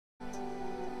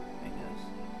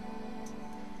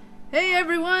Hey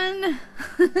everyone!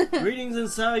 Greetings and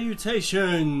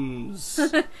salutations!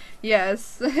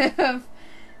 Yes, I have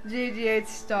JG8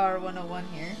 Star 101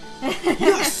 here.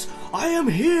 Yes! I am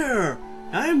here!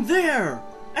 I am there!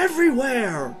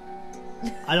 Everywhere!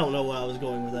 I don't know where I was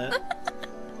going with that.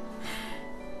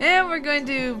 And we're going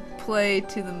to play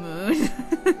To the Moon.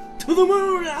 To the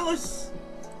moon, Alice!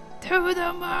 To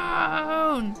the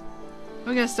moon!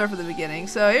 We're gonna start from the beginning,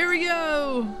 so here we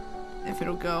go! If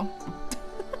it'll go.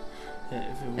 Yeah,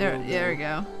 if it will There go. we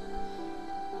go.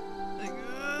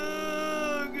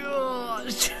 Oh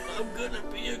gosh! I'm gonna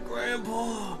be a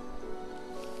grandpa!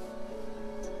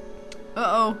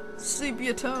 Uh-oh.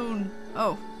 Sepia tone.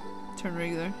 Oh. Turn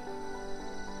regular.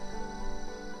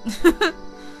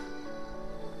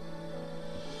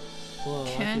 Whoa,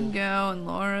 Kengo and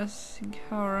Laura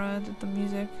Sigara did the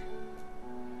music.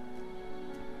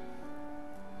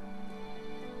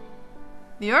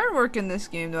 The artwork in this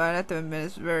game, though, I'd have to admit,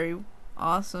 is very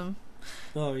awesome.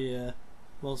 Oh yeah,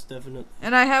 most definitely.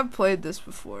 And I have played this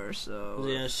before, so...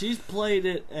 Yeah, she's played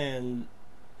it and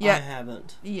Yeah. I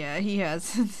haven't. Yeah, he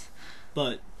hasn't.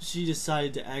 But she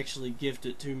decided to actually gift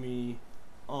it to me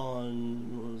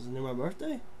on, what was it, near my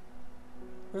birthday?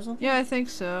 Or something? Yeah, I think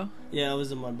so. Yeah, it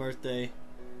was on my birthday.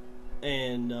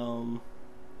 And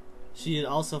she had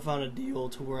also found a deal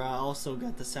to where I also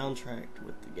got the soundtrack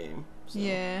with the game. So,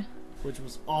 Yeah. which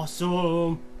was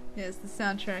awesome. Yes, the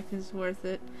soundtrack is worth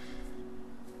it.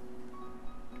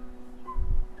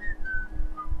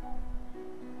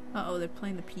 Uh-oh, they're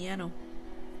playing the piano.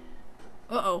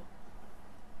 Uh-oh.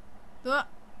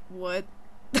 What?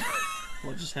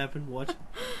 What just happened? What?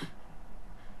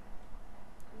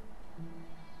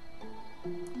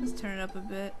 Let's turn it up a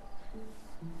bit.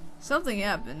 Something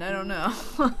happened, I don't know.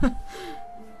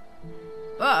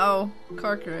 Uh-oh.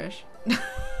 Car crash.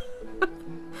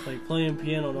 Like playing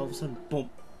piano and all of a sudden, boom.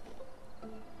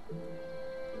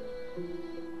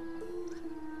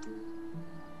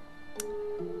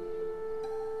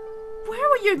 Where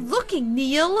were you looking,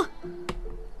 Neil?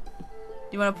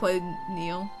 You want to play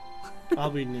Neil?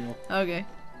 I'll be Neil. Okay.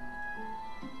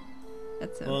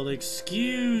 That's it. Well,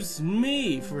 excuse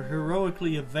me for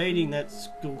heroically evading that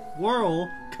squirrel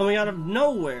coming out of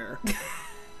nowhere.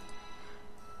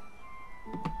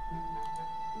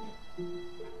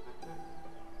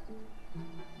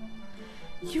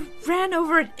 You ran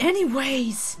over it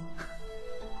anyways!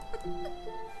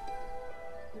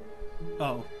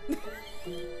 Oh.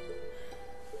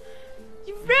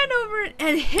 You ran over it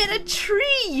and hit a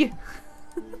tree!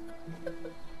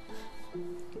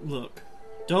 Look,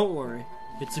 don't worry.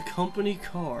 It's a company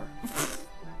car.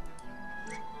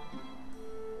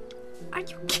 Are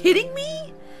you kidding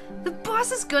me? The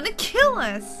boss is gonna kill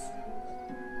us!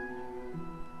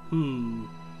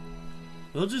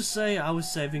 We'll just say I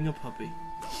was saving a puppy.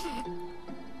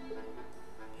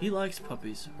 He likes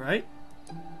puppies, right?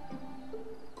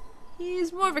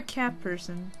 He's more of a cat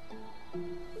person.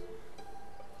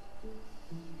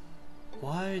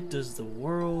 Why does the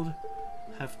world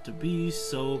have to be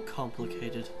so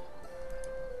complicated?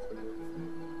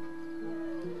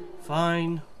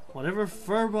 Fine, whatever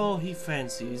furball he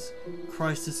fancies,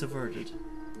 crisis averted.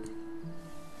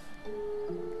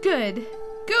 Good.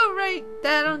 Go write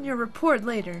that on your report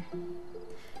later.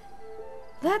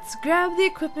 Let's grab the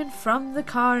equipment from the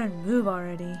car and move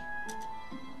already.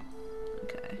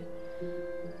 Okay.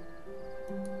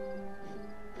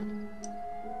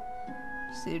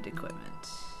 Saved equipment.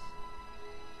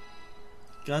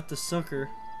 Got the sucker.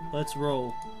 Let's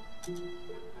roll.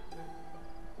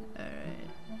 Alright.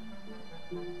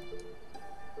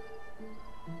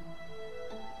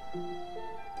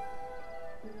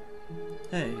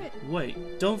 Hey,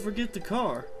 wait, don't forget the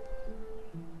car.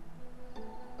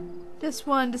 Just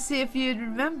wanted to see if you'd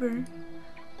remember.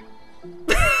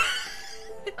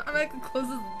 I'm not gonna close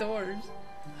the doors.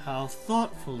 How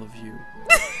thoughtful of you.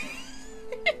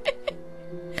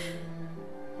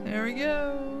 There we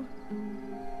go.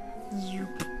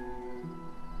 Zoop.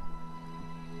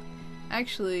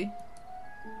 Actually,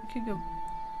 we could go.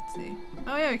 Let's see.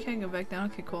 Oh yeah, we can go back down.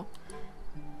 Okay, cool.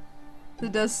 The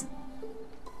dust.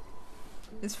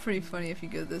 It's pretty funny if you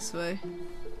go this way.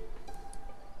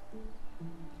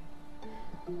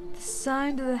 The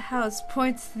sign to the house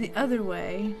points the other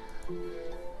way.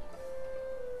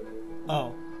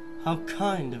 Oh, how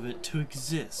kind of it to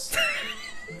exist.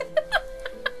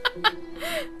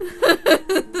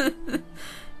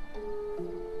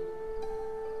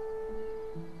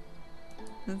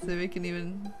 Let's see if we can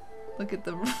even look at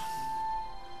the.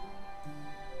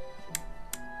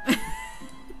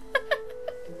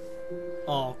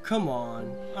 Oh, come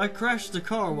on. I crashed the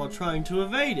car while trying to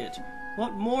evade it.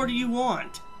 What more do you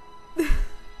want?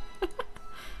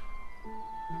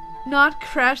 not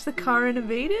crash the car and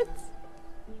evade it?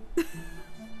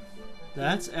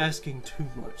 That's asking too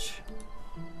much.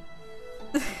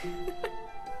 I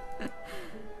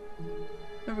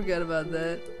forgot about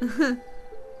that.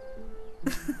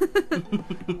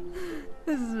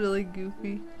 This is really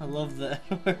goofy. I love that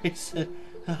where he said,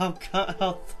 how kind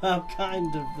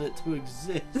of it to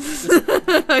exist.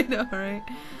 I know, right?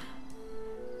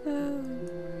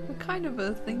 What kind of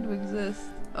a thing to exist?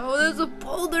 Oh, there's a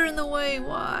boulder in the way.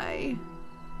 Why?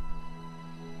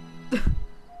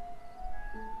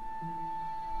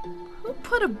 Who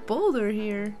put a boulder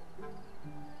here?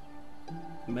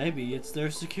 Maybe it's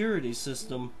their security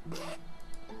system.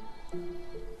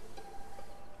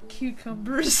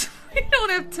 Cucumbers. We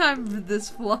don't have time for this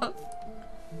fluff.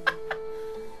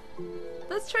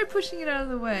 Let's try pushing it out of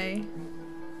the way.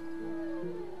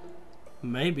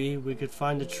 Maybe we could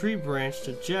find a tree branch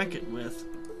to jack it with.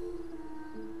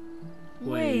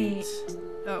 Wait.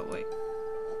 Oh, wait.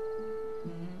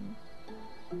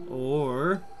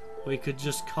 Or we could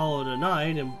just call it a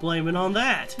night and blame it on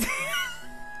that.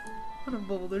 What a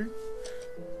boulder.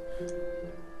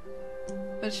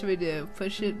 What should we do?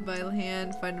 Push it by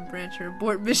hand, find a branch, or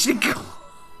abort mission goal?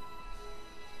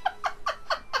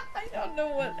 I don't know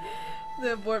what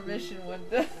the abort mission one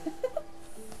does.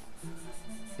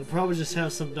 They'll probably just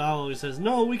have some dialogue that says,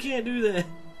 no, we can't do that.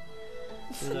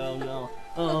 No.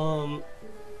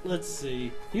 Let's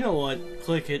see. You know what?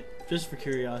 Click it, just for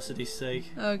curiosity's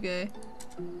sake. Okay.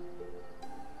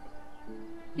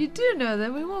 You do know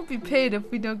that we won't be paid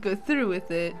if we don't go through with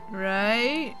it,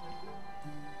 right?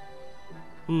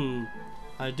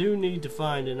 I do need to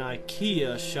find an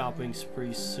IKEA shopping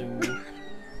spree soon.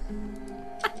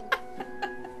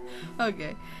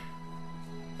 Okay.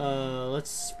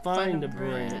 Let's find a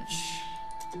branch.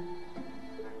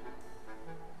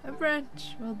 A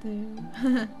branch will do.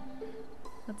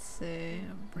 Let's see,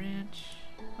 a branch.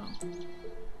 Oh.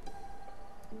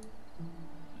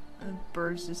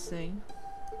 Birds just sing.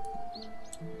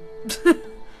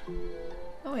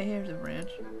 Oh wait, here's a branch.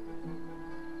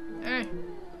 Hey,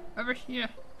 over here.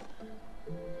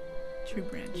 Tree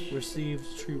branch.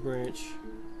 Received tree branch.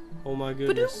 Oh my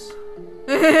goodness.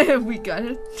 We got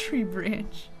a tree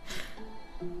branch.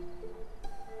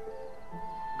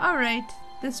 Alright,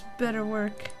 this better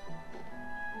work.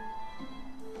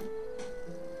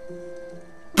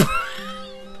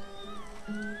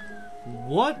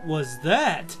 What was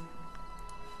that?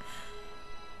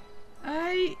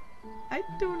 I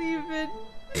don't even...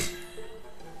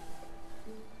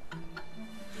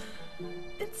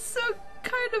 It's so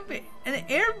kind of an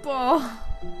air ball.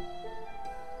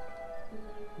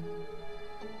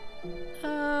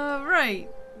 Right.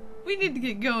 We need to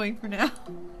get going for now.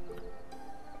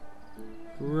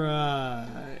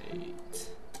 Right.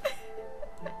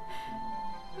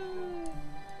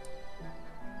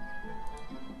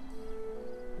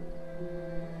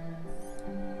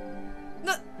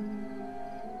 No.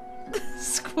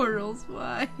 Squirrels,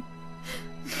 why?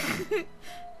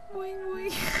 Wing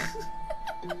wing.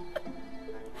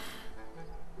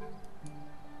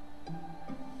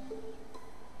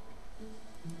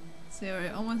 See, are we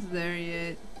almost there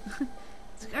yet?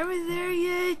 Are we there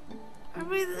yet? Are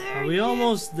we there Are we yet?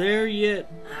 almost there yet?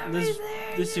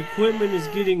 This equipment is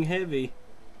getting heavy.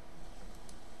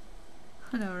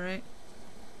 I know, right?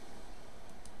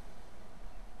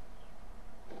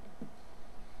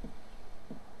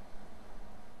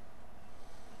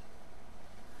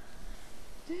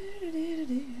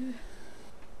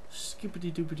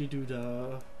 Skippity doopity doo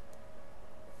dah.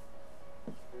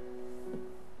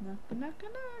 Knock, knock,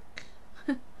 knock.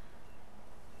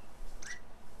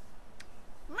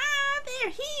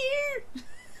 They're here.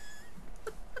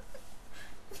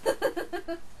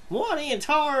 What in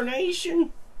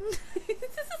tarnation?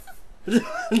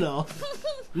 No.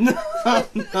 No. No.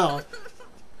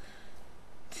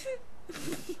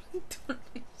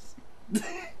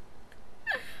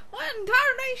 What in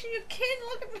tarnation, you kid?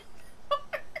 Look at me.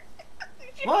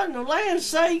 What in the land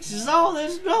sakes is all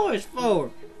this noise for?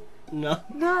 No.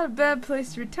 Not a bad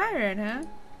place to retire at, huh?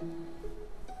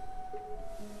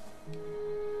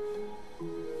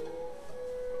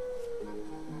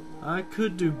 I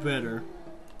could do better.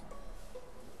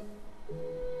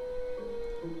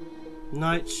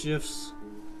 Night shifts.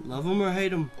 Love 'em or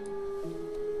hate 'em.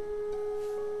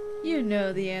 You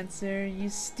know the answer,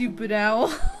 you stupid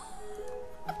owl.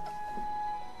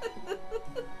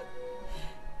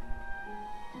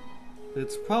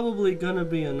 It's probably gonna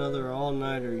be another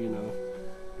all-nighter, you know.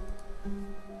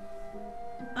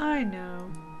 I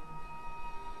know.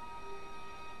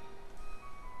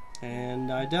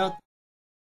 And I doubt